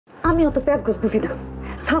আমি অত প্যাঁচ গোছ বুঝি না,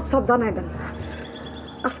 সাফ সাফ জানাই দেন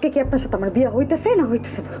আজকে কি আপনার সাথে আমার বিয়ে হইতেছে না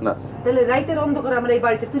হইতেছে না? তাহলে রাইতের অন্ধকারে আমরা এই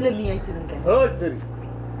বাড়িতে তুলে নিয়ে আইছিলেন কেন?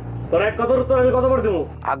 তোর এক কথা উত্তর আমি কথা বলে দেবো।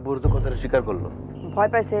 আকবর তো কথাটা স্বীকার করলো, ভয়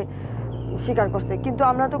পাইছে, স্বীকার করছে, কিন্তু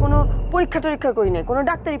আমরা তো কোনো পরীক্ষা টরীক্ষা করি নাই, কোনো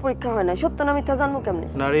ডাক্তারি পরীক্ষা হয় না, সত্য না মিথ্যা জানবো কেমনে?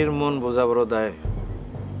 নারীর মন বোঝা বড় দায়,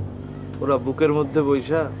 ওরা বুকের মধ্যে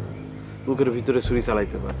বইসা বুকের ভিতরে ছুরি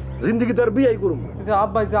চালাইতে পারে। জিন্দেগি তার বিয়াই করুম। যে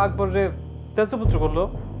আব্বাই যে আকবর রে তেজপুত্র করলো,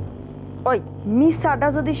 ওই মিসাটা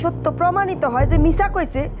যদি সত্য প্রমাণিত হয় যে মিসা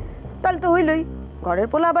কইছে, তাহলে তো হইলই, ঘরের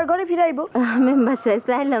পোলা আবার ঘরে ফিরাইবো। মেম্বার সাহেব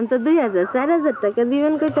চাইলাম তো 2000 4000 টাকা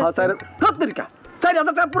দিবেন কইতা।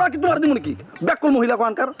 4000 টাকা পুরা কি তোমার দিব নাকি? ব্যাকল মহিলা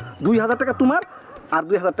কোয়ানকার, 2000 টাকা তোমার আর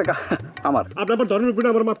 2000 টাকা আমার। আপনি আমার ধর্মের পিঠে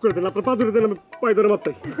আমার মাফ করে দেন, আপনার পা ধরে দেন, আমি পায়ে ধরে মাপ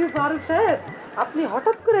চাই। ফারুক সাহেব, আপনি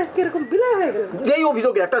হঠাৎ করে আজকে এরকম বিলাই হয়ে গেলেন। যেই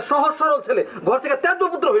অভিযোগে একটা সহজ সরল ছেলে ঘর থেকে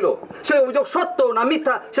ত্যাজ্যপুত্র হইল, সেই অভিযোগ সত্য না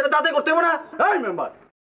মিথ্যা সেটা যাচাই করতে হবে না? এই মেম্বার,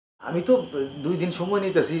 আমি তো 2 দিন সময়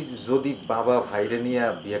নিতেছি, যদি বাবা ভাইরে নিয়ে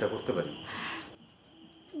বিয়েটা করতে পারি।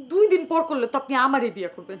 2 দিন পর করলে তো আপনি আমারই বিয়ে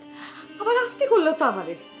করবেন, আবার আজকে করলে তো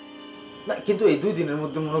আমারই না, কিন্তু এই 2 দিনের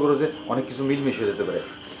মধ্যে মনে করো যে অনেক কিছু মিলমিশ হয়ে যেতে পারে,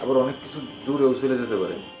 আবার অনেক কিছু দূরেও চলে যেতে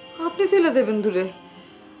পারে। আপনি চলে যাবেন দূরে?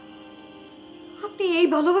 আপনি এই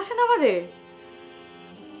ভালোবাসেন আমারে?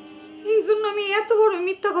 এই জন্য আমি এত বড়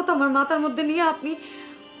মিথ্যা কথা আমার মাথার মধ্যে নিয়ে আমি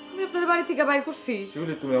আপনার বাড়ি থেকে বাইর করছি?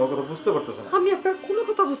 শিউলি, তুমি আমার কথা বুঝতে পারতেছো না? আমি আপনার কোনো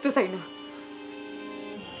কথা বুঝতে চাই না।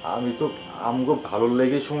 আমি তো আমগো ভালো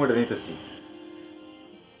লেগে সময়টা নিতেছি।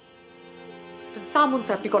 সামন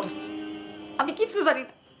আপনি করেন, আমি কিছু জানি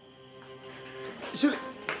না।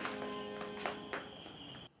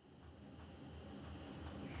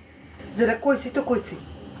 যেটা কইছি তো কইছি,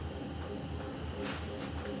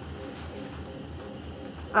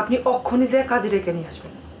 আপনি অক্ষণে যে কাজে রেখে নিয়ে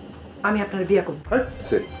আসবেন, আমি আপনার বিয়ে করব।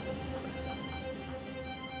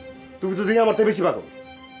 তুমি তো দেখি আমার থেকে বেশি পাগল,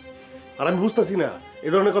 আর আমি বুঝতেছি না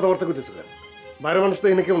এই ধরনের কথাবার্তা করতেছো কেন? বাইরের মানুষ তো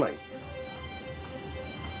এখানে কেউ নাই।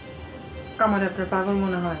 আমার আপনার পাগল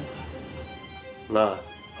মনে হয় না?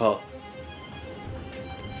 হ্যাঁ,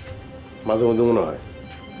 মাঝে মধ্যে মনে হয়।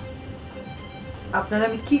 আপনার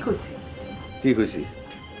আমি কি কইছি? কি কইছি?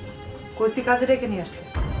 কইছি কাজে রেখে নিয়ে আসলে।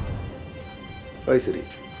 ওই সরি,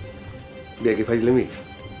 দেখি ফাইজলামি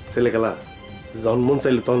ছেলে খেলা, যখন মন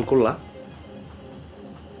চাইলে তখন করলা।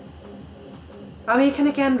 আমি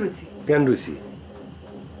এখানে কেন রয়েছি? কেন রয়েছি?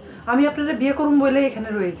 আমি আপনারা বিয়ে করুন বলে এখানে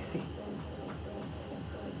রয়ে গেছি।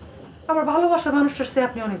 আমার ভালোবাসা মানুষটার চেয়ে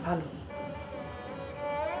আপনি অনেক ভালো।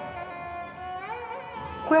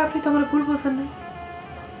 কই, আপনি তো আমার ভুল বোঝেন নাই।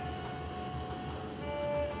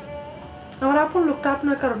 আমার আপন লোকটা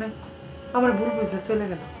আপনার কারণে আমার ভুল বুঝে চলে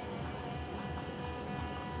গেল।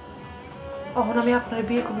 এখন আমি আপনার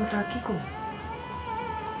বিয়ে করবো ছাড়া কি করবো?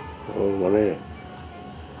 মানে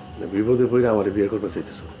বিপদে পড়ে আমার বিয়ে করতে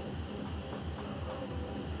চাইতেছো?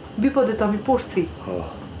 বিপদে তো আমি পড়ছি,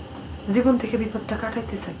 জীবন থেকে বিপদটা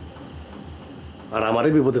কাটাইতে চাই। আর আমারে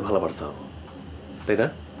বিপদে ভালোবাসা হবো, তাই না?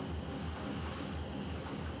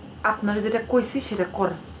 আপনারা যেটা কইছি সেটা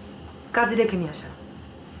করেন, কাজে রেখে নিয়ে আসা।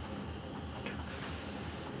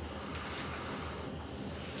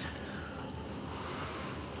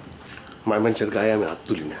 মায়ের মানুষের গায়ে আমি হাত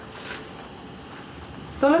তুলি না।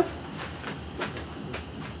 চলেন।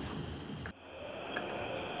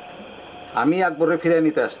 আমি আকবরে ফিরে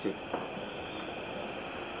নিতে আসছি।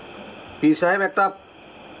 পীর সাহেব একটা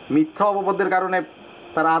মিথ্যা অপবাদের কারণে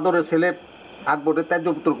তার আদরের ছেলে আকবরের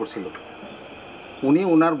ত্যাজ্যপুত্র করছিল। উনি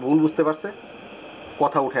ওনার ভুল বুঝতে পারছে,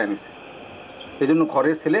 কথা উঠে আনিছে, এই জন্য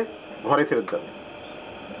ঘরের ছেলে ঘরে ফেরত যাবে।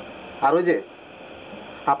 আর ওই যে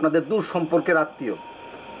আপনাদের দূর সম্পর্কের আত্মীয়,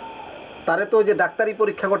 তারে তো ওই যে ডাক্তারি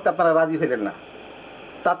পরীক্ষা করতে আপনারা রাজি হইলেন না,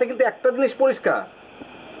 তাতে কিন্তু একটা জিনিস পরিষ্কার,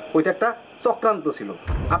 ওইটা একটা চক্রান্ত ছিল।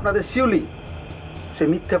 আপনাদের শিউলি সে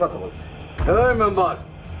মিথ্যে কথা বলছে। এই মেম্বার,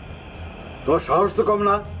 তোর সাহস তো কম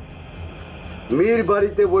না? মেয়ের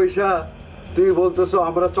বাড়িতে বৈশা তুই বলতেছো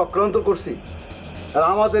আমরা চক্রান্ত করছি, আর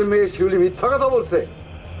আমাদের মেয়ে শিউলি মিথ্যা কথা বলছে।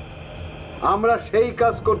 আমরা সেই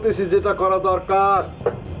কাজ করতেছি যেটা করা দরকার।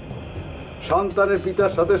 সন্তানের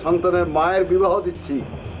পিতার সাথে সন্তানের মায়ের বিবাহ দিচ্ছি,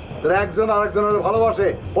 তারা একজন আরেকজনের ভালোবাসে,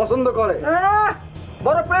 পছন্দ করে।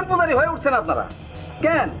 বড় প্রেম পূজারী হয়ে উঠছেন আপনারা।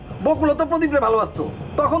 কেন, বকুল তো প্রদীপে ভালোবাসতো,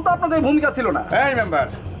 তখন তো আপনাদের ভূমিকা ছিল না। এই মেম্বার,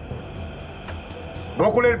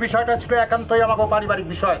 বকুলের বিষয়টা ছিল একান্তই আমাকে পারিবারিক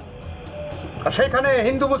বিষয়, আর সেখানে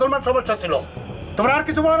হিন্দু মুসলমান সমস্যা ছিল। তোমার আর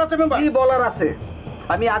কিছু বলার আছে মেম্বার? কি বলার আছে?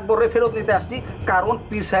 আমি আকবরে ফেরত নিতে আসছি, কারণ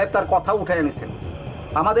পীর সাহেব তার কথা উঠে এনেছেন।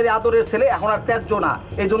 আমাদের আদরের ছেলে এখন আর ত্যায্য না,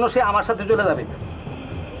 এই জন্য সে আমার সাথে চলে যাবে।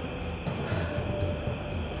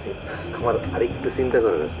 আমার আরেকটু চিন্তা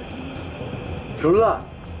করার আছে। শুনলা?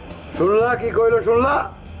 শুনলা কি কইলো? শুনলা?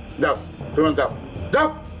 যাও, তুমি যাও, যাও।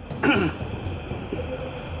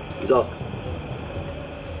 যাও।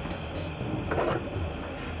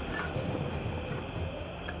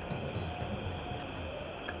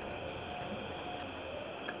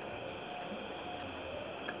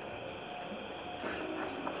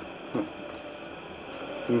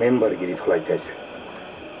 মেম্বারগিরি ফলাইতে আছে।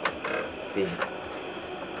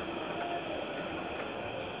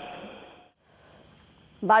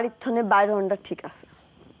 বাড়ির থনে বাইরে হন্ডা ঠিক আছে,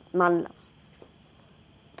 মানলাম।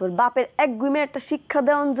 তোর বাপের এক গুমে একটা শিক্ষা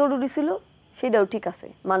দেওয়া জরুরি ছিল, সেটাও ঠিক আছে,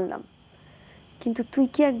 মানলাম। কিন্তু তুই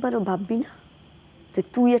কি একবারও ভাববি না যে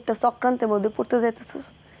তুই একটা চক্রান্তের মধ্যে পড়তে যাইতেছিস?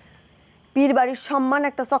 পীর বাড়ির সম্মান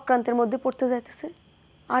একটা চক্রান্তের মধ্যে পড়তে যাইতেছে।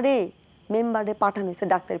 আরে মেম্বারে পাঠানো হয়েছে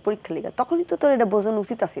ডাক্তারি পরীক্ষা লিগা, তখনই তো তোর এটা বোঝানো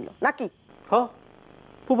উচিত ছিল নাকি? হ্যাঁ,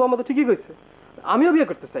 ফুপা আমাদের ঠিকই কইছে, আমিও বিয়ে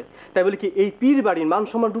করতে চাই। তাই বলে কি এই পীর বাড়ির মান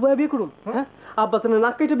সম্মান ডুবাই বিয়ে করুন? হ্যাঁ, আব্বাসানের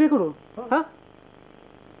নাক কাইটা বিয়ে করুন? হ্যাঁ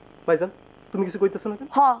ভাইজান, তুমি কিছু কইতেছ না কেন?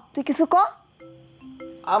 হ্যাঁ, তুই কিছু ক।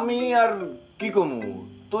 আমি আর কি কমু?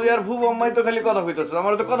 তুই আর ভুব আম্মাই তো খালি কথা কইতেছ,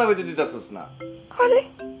 আমার তো কথা কইতে দিতেছস না। আরে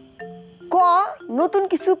ক, নতুন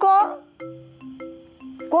কিছু ক।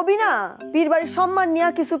 কবি না পীর বাড়ির সম্মান নিয়া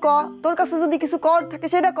কিছু ক, তোর কাছে যদি কিছু কর থাকে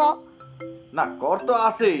সেটা ক। না, কর তো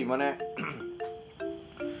আছেই, মানে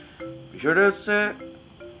বিষয়টা হচ্ছে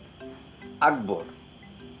আকবর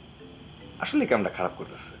আসলে কেমনটা খারাপ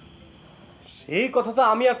করতেছে। সেই কথা তো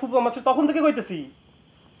আমি আর ফুপা আমার তখন থেকে কইতেছি।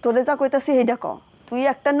 তোরে যা কইতাছি সেইটা ক। তুই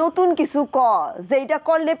একটা নতুন কিছু ক, যেটা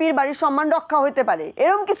করলে পীর বাড়ির সম্মান রক্ষা হইতে পারে,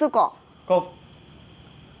 এরকম কিছু ক।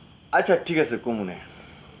 আচ্ছা ঠিক আছে, কমুনে।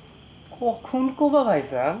 কখন কবা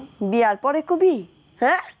ভাইজান? বিয়ার পরে কবি?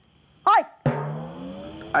 হ্যাঁ,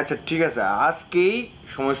 আচ্ছা ঠিক আছে, আজকেই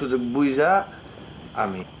সময় সুযোগ বুঝা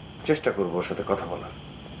আমি চেষ্টা করবো ওর সাথে কথা বলার।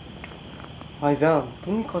 ভাইজান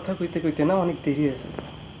তুমি কথা কইতে কইতে না অনেক দেরি হয়েছে।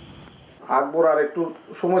 আকবর আর একটু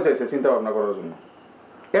সময় চাইছে চিন্তা ভাবনা করার জন্য।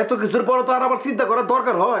 এত কিছুর পর তো আর আবার চিন্তা করার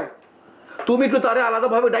দরকার হয়? তুমি একটু তারে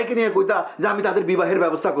আলাদাভাবে ডাইকে নিয়ে কইতা যে আমি তাদের বিবাহের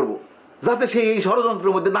ব্যবস্থা করব, যাতে সে এই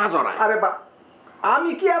ষড়যন্ত্রের মধ্যে না জড়ায়। আরে বা,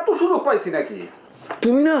 আমি কি এত সুযোগ পাইছি নাকি?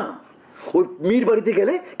 তুমি না ওই মীর বাড়িতে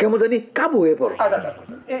গেলে কেমন জানি কাবু হয়ে পড়ো।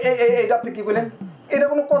 এইটা আপনি কি বলেন? এটা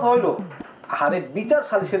কোনো কথা হইলো? আরে বিচার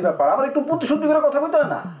সালিশের ব্যাপার, আমার একটু প্রতিশুদ্ধি করে কথা বলতে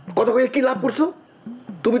হয় না? কথা কয়ে কি লাভ করছো?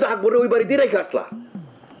 তুমি তো আকবরে ওই বাড়িতে রেখে আসলা।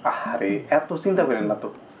 আরে এত চিন্তা করেন না তো,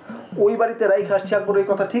 ওই বাড়িতে রাইখে আসছি আকবর, এই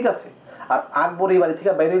কথা ঠিক আছে। আর আকবর এই বাড়ি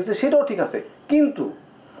থেকে বাইরে হয়েছে সেটাও ঠিক আছে, কিন্তু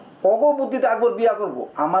অগবুদ্ধিতে আকবর বিয়া করব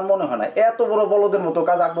আমার মনে হয় না। এত বড় বলদের মতো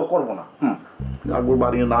কাজ আকবর করবো না। আকবর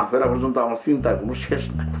বাড়ি না ফেরা পর্যন্ত আমার চিন্তার কোনো শেষ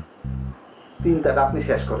নাই। চিন্তাটা আপনি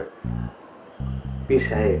শেষ করেন পীর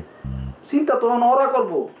সাহেব, চিন্তা তো ওরা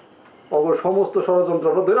করবো। অগর সমস্ত ষড়যন্ত্র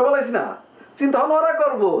ধরে বলাইছি না, চিন্তা ওরা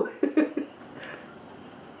করবো।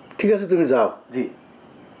 ঠিক আছে, তুমি যাও। জি।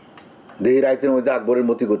 দেখি রাইতের মধ্যে আকবরের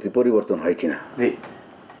মতি গতি পরিবর্তন হয় কিনা। জি।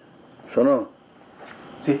 শোনো,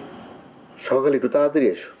 জি, সকালে একটু তাড়াতাড়ি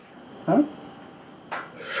এসো। হ্যাঁ,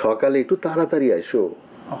 সকালে একটু তাড়াতাড়ি এসো।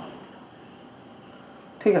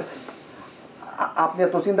 ঠিক আছে। আপনি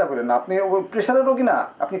এত চিন্তা করেন না, আপনি ওই প্রেশারের রোগী না,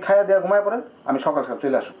 আপনি খাইয়া দেওয়া ঘুমায় পড়েন, আমি সকাল সকাল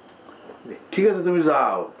চলে আসুন। ঠিক আছে, তুমি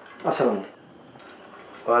যাও। আসসালামু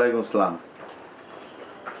ওয়ালাইকুম আসসালাম।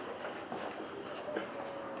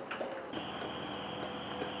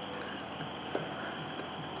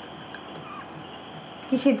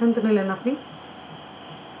 কি সিদ্ধান্ত নিলেন আপনি?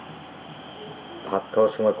 ভাত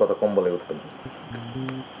খাওয়ার সময় কথা কম বলে উঠতেন।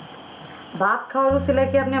 ভাত খাওয়ার উসিলায়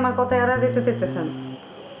কি আপনি আমার কথা এড়া যেতে চাইতেছেন?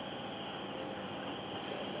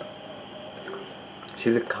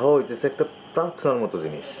 সেটা খাওয়া হইতেছে একটা প্রার্থনার মতো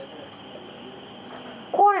জিনিস।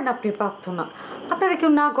 করেন আপনি প্রার্থনা, আপনারা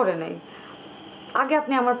কেউ না করে নাই। আগে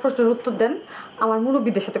আপনি আমার প্রশ্নের উত্তর দেন, আমার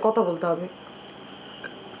মুরব্বীদের সাথে কথা বলতে হবে।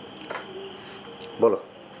 বলো,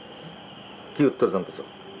 কি উত্তর জানতে চাও?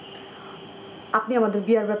 আপনি আমাদের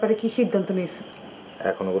বিয়ার ব্যাপারে কি সিদ্ধান্ত নিয়েছেন?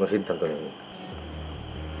 এখনো কোনো সিদ্ধান্ত নেইনি।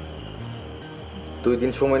 2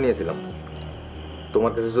 দিন সময় নিয়েছিলাম।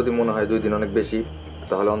 তোমার কাছে যদি মনে হয় 2 দিন অনেক বেশি,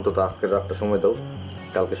 তাহলে অন্তত আজকের রাতটা সময় দাও,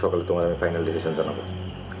 কালকে সকালে তোমার আমি ফাইনাল ডিসিশন জানাবো।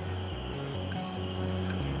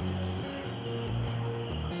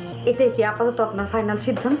 এটাই কি আপাতত আপনার ফাইনাল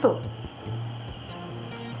সিদ্ধান্ত?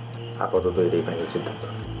 আপাতত এটাই ফাইনাল সিদ্ধান্ত।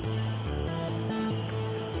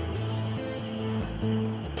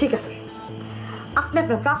 ঠিক আছে, আপনি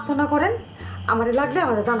আপনার প্রার্থনা করেন, আমারে লাগলে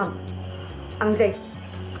আমারে জানান। আমি যাই,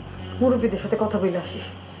 মুরব্বীদের সাথে কথা বলে আসি।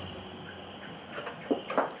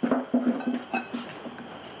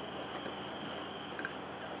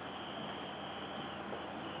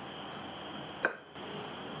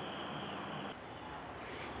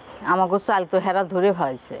 আমাকে চাল তো হেরা ধরে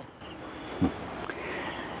ফেলছে।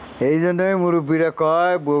 এই জন্যই মুরব্বীরা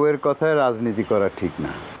কয় বউয়ের কথায় রাজনীতি করা ঠিক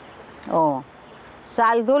না। ও,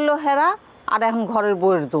 চাল ধরলো হেরা আর এখন ঘরের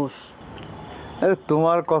বউয়ের দোষ। আরে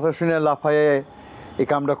তোমার কথা শুনে লাফায়ে এই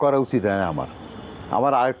কামটা করা উচিত হয় না।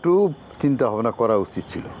 আমার আর একটু চিন্তা ভাবনা করা উচিত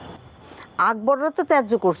ছিল। আকবররা তো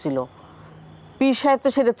ত্যায্য করছিল, পীর সাহেব তো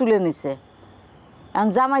সেটা তুলে নিছে। এখন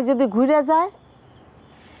জামাই যদি ঘুরে যায়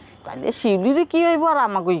তাহলে শিবলিরে কি হইব আর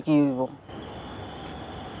আমাকেই কি হইব।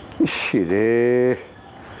 রে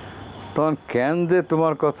তখন কেন যে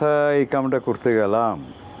তোমার কথা এই কামটা করতে গেলাম।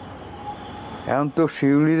 এখন তো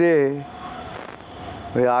শিউলিরে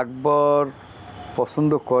ওই আকবর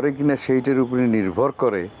পছন্দ করে কিনা সেইটার উপরে নির্ভর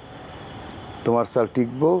করে তোমার চাল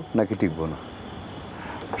টিকবো নাকি টিকবো না।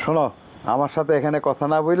 শোনো, আমার সাথে এখানে কথা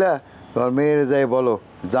না বইলা তোমার মেয়েরে যাই বলো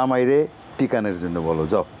জামাইরে টিকানের জন্য বলো,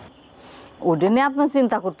 যাও। ওটা নিয়ে আপনার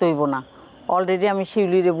চিন্তা করতে হইব না, অলরেডি আমি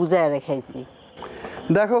শিউলিরে বুঝাইয়া রেখাইছি।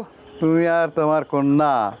 দেখো তুমি আর তোমার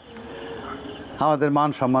কন্যা আমাদের মান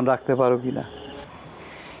সম্মান রাখতে পারো কিনা।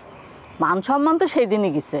 মান সম্মান তো সেই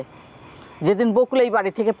দিনই গেছে যেদিন বকুল এই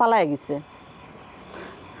বাড়ি থেকে পালায় গেছে।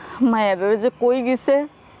 মায়ের যে কই গেছে,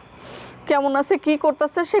 কেমন আছে, কি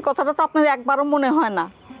করতেছে, সেই কথাটা তো আপনার একবারও মনে হয় না।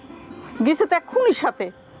 গেছে তো এক খুনির সাথে,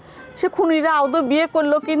 সে খুনিরা আদৌ বিয়ে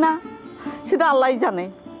করলো কি না সেটা আল্লাহই জানে।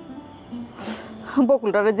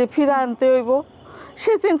 বকুলটারে যে ফিরে আনতে হইব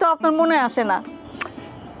সে চিন্তা আপনার মনে আসে না।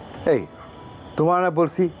 এই তোমার না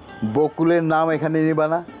বলছি বকুলের নাম এখানে নিবা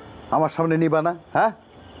না, আমার সামনে নিবা না। হ্যাঁ,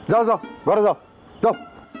 যাও যাও, ঘরে যাও, যাও।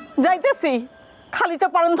 যাইতেছি, খালি তো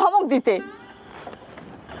পারেন ধমক দিতে।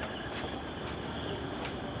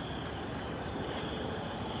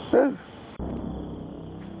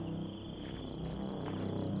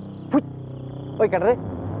 ওই কাটরে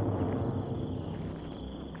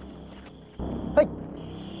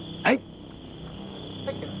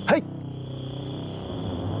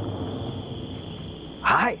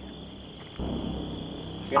হাই,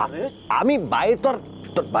 আমি ভাই, তোর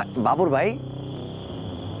বাবুর ভাই।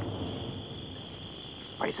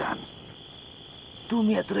 ভাইজান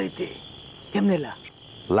তুমি এত রাইতে কেমনে এলা?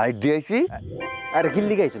 লাইট দিয়েছি। আরে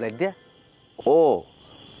কিল্লি গাইছো লাইট দিয়া? ও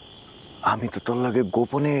আমি তো তোর লাগে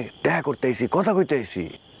গোপনে দেখা করতে আইছি, কথা কইতে আইছি।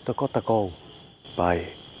 তো কথা কও ভাই,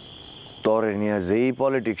 তরে নিয়ে যেই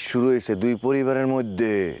পলিটিক্স শুরু হয়েছে দুই পরিবারের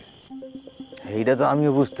মধ্যে, এইটা তো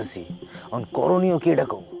আমিও বুঝতেছি। করণীয় কি এটা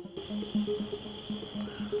কও?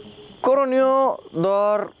 করণীয়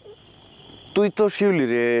ধর, তুই তো শিউলি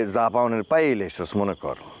রে যা পাওনের পাইলেছস মনে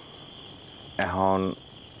কর। এখন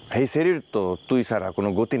এই শরীর তো তুই ছাড়া কোনো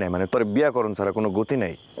গতি নাই, মানে তোর বিয়াকরণ ছাড়া কোনো গতি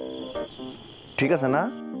নাই, ঠিক আছে না?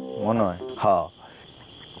 মনে হয় হ্যাঁ।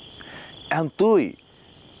 এখন তুই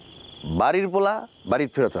বাড়ির পোলা বাড়ির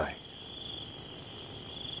ফেরত হয়,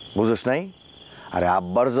 বুঝস নাই? আরে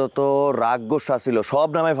আব্বার যত রাগ গোসা ছিল সব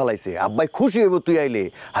নামে ফেলাইছে। আব্বাই খুশি হইব তুই আইলে।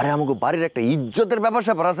 আরে আমাকে বাড়ির একটা ইজ্জতের ব্যাপার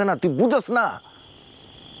স্যাপার আছে না, তুই বুঝস না?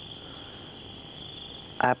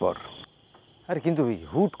 আয়পর। আরে কিন্তু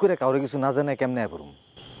হুট করে কাউরে কিছু না জানায় কেমনে আয় করুম?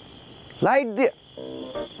 লাইট দিয়ে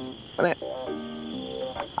মানে,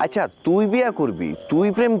 আচ্ছা তুই বিয়া করবি, তুই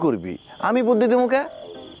প্রেম করবি, আমি বুদ্ধি দেবো কে?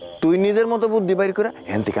 তুই নিজের মতো বুদ্ধি বাইর করে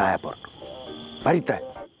এখান থেকে আয়াপর বাড়িতে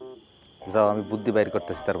যাও, আমি বুদ্ধি বাইর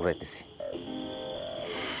করতেছি, তারপর আইতেছি।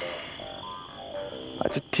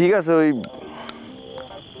 আচ্ছা ঠিক আছে, ওই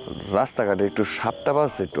রাস্তাঘাটে একটু সাপটা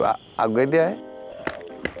পাচ্ছে, একটু আগে দিয়ে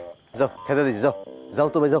যাও, খেতে দিছি, যাও যাও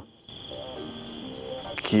তো ভাই যাও।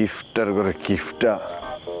 কিফটার করে কিফটা।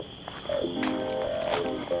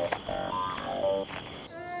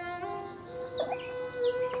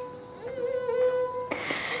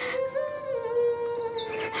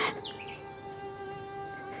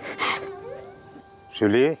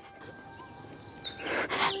 শিউলি,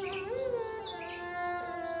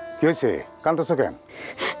 কি হয়েছে? কাঁদতেছো কেন?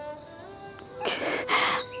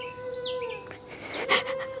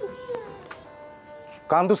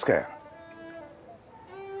 কান্দুস কে?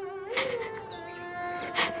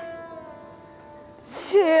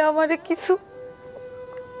 সে আমারে কিছু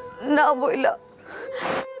না বইলা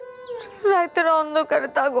রাতের অন্ধকারে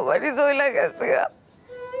তাগো বাড়ি জইলা গেছে।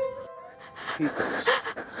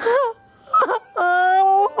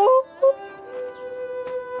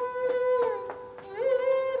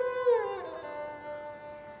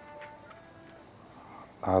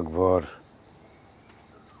 আকবর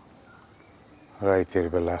রাইতের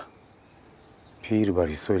বেলা পীর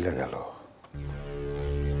বাড়ি চলে গেল।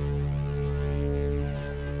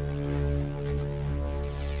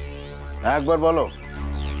 একবার বলো।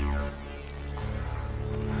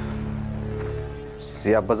 জি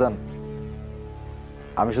আব্বাজান,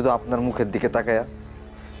 আমি শুধু আপনার মুখের দিকে তাকায়া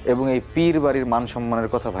এবং এই পীর বাড়ির মান সম্মানের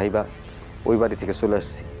কথা ভাইবা ওই বাড়ি থেকে চলে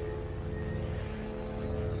আসছি।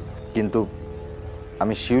 কিন্তু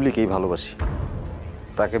আমি শিউলিকেই ভালোবাসি,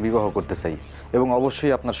 তাকে বিবাহ করতে চাই এবং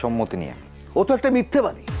অবশ্যই আপনার সম্মতি নিয়ে। ও তো একটা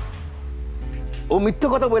মিথ্যেবাদী। ও মিথ্যে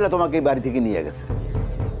কথা বলে তোমাকে এই বাড়ি থেকে নিয়ে গেছে।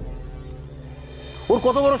 ওর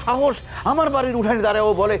কত বড় সাহস, আমার বাড়ির উঠানে দাঁড়ায়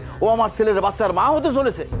ও বলে ও আমার ছেলের বাচ্চার মা হতে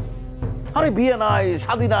চলেছে। আরে বিয়ে নাই,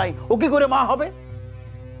 শাদী নাই, ও কি করে মা হবে?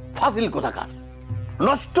 ফাজিল কোথাকার,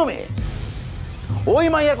 নষ্ট মেয়ে। ওই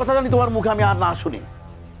মাইয়ার কথা জানি তোমার মুখে আমি আর না শুনি।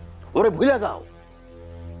 ওরে ভুলে যাও।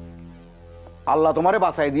 আল্লাহ তোমারে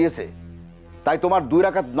বাঁচাই দিয়েছে, তাই তোমার 2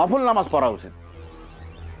 রাকাত নফল নামাজ পড়া উচিত।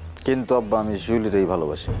 কিন্তু আব্বা আমি শিউলিরই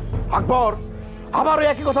ভালোবাসি। আকবর, আবার ওই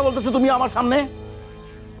একই কথা বলতেছো তুমি আমার সামনে।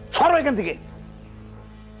 সরো এখান থেকে।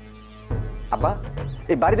 আব্বা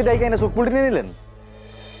এই বাড়িতে ডাইকে এনে চোখ পুলটি নিয়ে নিলেন?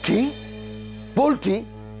 কি বলছি?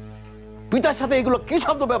 পিতার সাথে এগুলো কি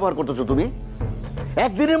শব্দ ব্যবহার করতেছো তুমি?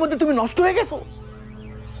 একদিনের মধ্যে তুমি নষ্ট হয়ে গেছো।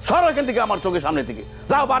 সরো এখান থেকে আমার চোখের সামনে থেকে।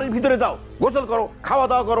 যাও বাড়ির ভিতরে যাও, গোসল করো, খাওয়া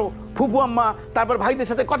দাওয়া করো, ফুপু আম্মা তারপর ভাইদের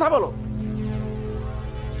সাথে কথা বলো।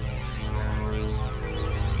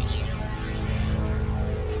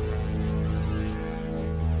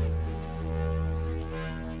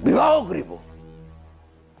 বিবাহ করিব,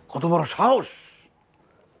 কত বড় সাহস!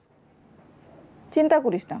 চিন্তা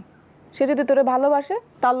করিস না, সে যদি তোরে ভালোবাসে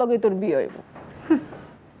তার লগে তোর বিয়ে হইব।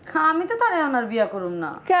 আমি তো তারে ওনার বিয়া করুম না।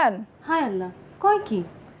 কেন? হায় আল্লাহ, কয় কি?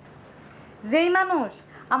 যেই মানুষ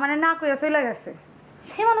আমারে না কইয়া চলে গেছে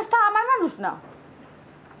সেই মানুষ তো আমার মানুষ না।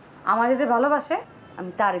 আমারে যে ভালোবাসে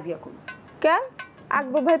আমি তারে বিয়া করব। কেন?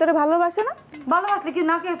 আকবর ভাই তোরে ভালোবাসে না? ভালোবাসলে কি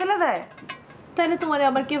না কইয়া চলে যায়? তাইলে তোমারে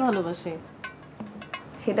আবার কে ভালোবাসে?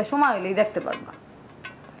 সেটা সময় হইলেই দেখতে পারবা।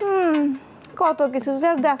 কত কিছু যে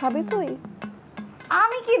দেখাবি তুই।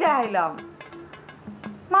 আমি কি দেখাইলাম?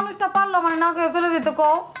 মানুষটা পারলো মানে না কইয়া চলে যেতে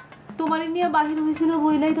কও। তোমারে নিয়ে বাহির হয়েছিল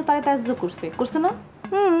বইলাই তো তারে তাজ্জব করছে না?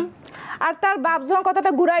 আর তার বাপ যখন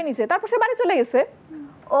কথাটা ঘুরাই নিছে তারপর সে বাড়ি চলে গেছে।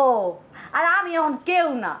 ও, আর আমি এখন কেউ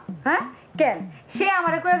না? হ্যাঁ কেন? সে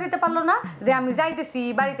আমারে কইয়া দিতে পারলো না যে আমি যাইতেছি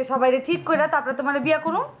বাড়িতে সবাইরে ঠিক কইরা তারপরে তোমারে বিয়া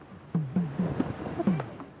করুম?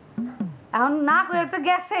 এখন না কইতে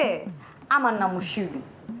গেছে। আমার নাম শিউলি,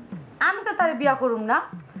 আমি তো তারে বিয়া করুম না।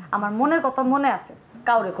 আমার মনের কথা মনে আছে,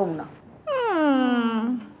 কাউরে কম না।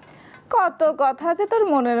 কত কথা আছে তোর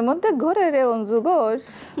মনের মধ্যে ঘরে রে অঞ্জু ঘোষ।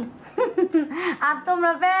 আর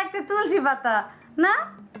তোমরা ব্যাগতে তুলসী পাতা না?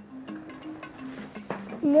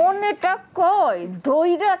 মনেটা কই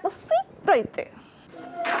দইরা এত সিপ্রাইতে।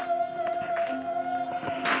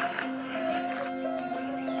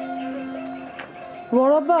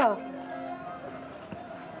 বড়বা,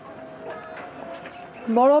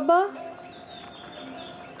 বড়বা,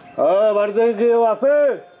 বাড়িতে কেউ আছে?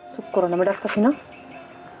 চুপ করো না, আমি ডাকতেছি না।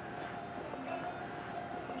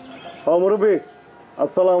 মুরব্বী,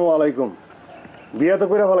 আসসালামু আলাইকুম। বিয়া তো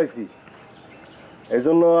করে ফেলাইছি, এই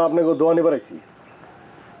জন্য আপনাকে দোয়া নিবার আইছি।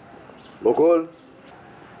 বকুল,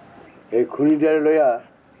 এই খুনিটারে লইয়া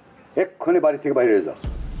এক্ষুনি বাড়ি থেকে বাইরে হয়ে যাও।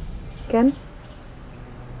 কেন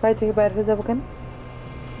বাড়ি থেকে বাইরে হয়ে যাবো কেন?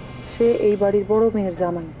 সে এই বাড়ির বড় মেয়ের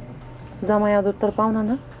জামাই, জামাই আদর তার পাওনা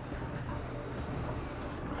না?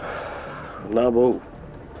 না বউ,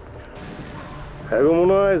 এখন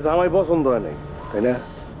মনে হয় জামাই পছন্দ হয় নাই, তাই না?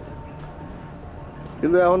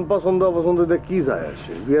 কিন্তু এখন পছন্দ অপছন্দ কি যায়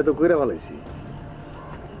আসে, বিয়ে তো করে ফেলাইছি,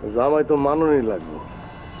 জামাই তো মাননি লাগবে।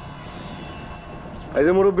 এই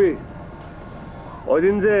যে মুরব্বী, ওই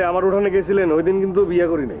দিন যে আমার উঠানে গেছিলেন ওই দিন কিন্তু বিয়ে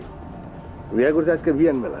করি নাই, বিয়ে করছে আজকে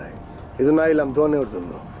বিয়ান মেলায়, এই জন্য আইলাম দোয়া নেওয়ার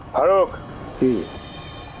জন্য। ফারুক, কি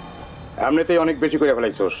এমনিতেই অনেক বেশি করে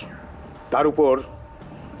ফেলাইছোস, তার উপর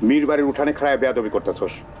মীর বাড়ির উঠানে খাড়ায় বেয়াদবি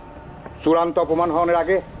করতেছোস। চূড়ান্ত অপমান হওয়ার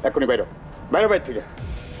আগে এখনই বাইরো, বাইরো বাইর থেকে।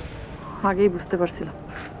 আগেই বুঝতে পারছিলাম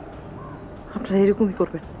আপনারা এরকমই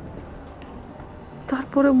করবেন,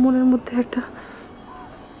 তারপরে মনের মধ্যে একটা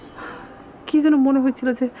কি যেন মনে হয়েছিল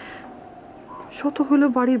যে শত হইলেও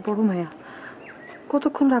বাড়ির বড় মায়া,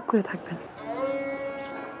 কতক্ষণ রাগ করে থাকবেন।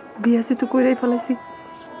 বিয়াসি তো কইরাই ফেলাইছি,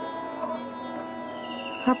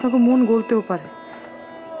 আপনাকে মন গলতেও পারে,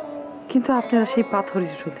 কিন্তু আপনারা সেই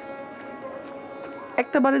পাথরের রইলেন।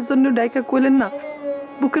 একটা বারের জন্য ডাইকা কইলেন না,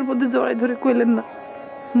 বুকের মধ্যে জড়াই ধরে কইলেন না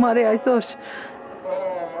মারে আইসস,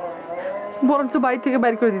 বরঞ্চ বাড়ি থেকে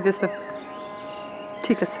বাইর করে দিতেছেন।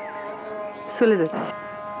 ঠিক আছে, চলে যাইতেছি।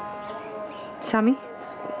 স্বামী,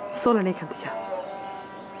 চলেন এখান থেকে।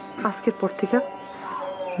 আজকের পর থেকে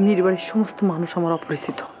নির্বাড়ির সমস্ত মানুষ আমার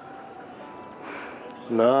অপরিচিত।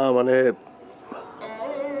 না মানে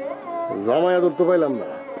জামাই আদর তো পাইলাম না,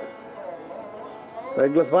 এক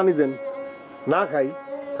গ্লাস পানি দেন। না খাই,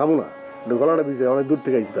 খাবো না, গলাটা ভিজে, অনেক দূর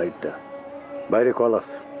থেকে আইছি, দায়িত্বটা বাইরে কল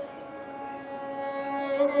আছে।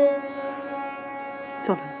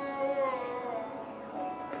 চলেন।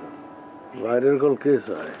 বাইরের কল কে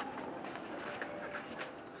চায়?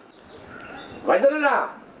 ভাইজানেরা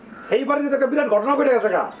এই বাড়িতে তো একটা বিরাট ঘটনা ঘটে গেছে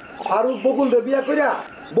গা। ফারুক বকুল রে বিয়া কইরা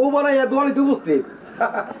বউ বানাইয়া দুয়ারিতে উপস্থিত।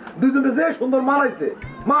 দুইজনে যে সুন্দর মানাইছে,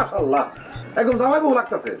 মাশাআল্লাহ, একদম জামাই বউ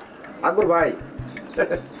লাগতেছে। আকবর ভাই,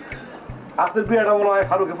 আপনার বিয়াটা মনে হয়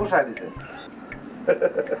ফারুকে পোষায় দিছে।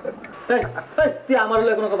 তুই আমার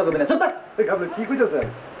হলে কোনো কথা কবি না, চুপ থাক। আপনি কি কইতেছেন?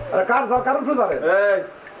 আরে কার যাও কারণ শুনে যাবে। এই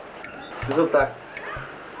চুপ থাক,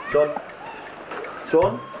 শোন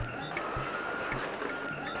শোন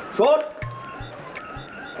শোন।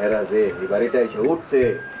 এরা যে এই বাড়িতে এসে উঠছে,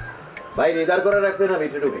 বাইরে ইদার করে রাখছে না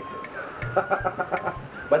ভিতরে ঢুকেছে।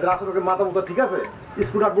 ভাই রাস্তাটাকে মাথা মতো ঠিক আছে?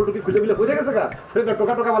 স্কুটার বুলটুকি খুলে খুলে হয়ে গেছে গা, ফের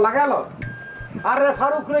টোকা টোকা আবার লাগালো। আরে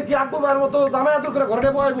ফারুক রে কি আকবর ভাইয়ের মতো জামাই আদর করে ঘরে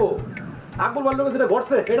বসাইবো? আকবর ভাইয়ের লোকে যেটা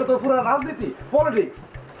ঘটছে এটা তো পুরো রাজনীতি, পলিটিক্স।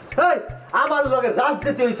 এই আমার লগে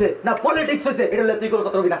রাজনীতি হইছে না পলিটিক্স হইছে, এটা তুই কোনো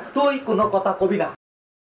কথা কবি না, তুই কোনো কথা কবি না।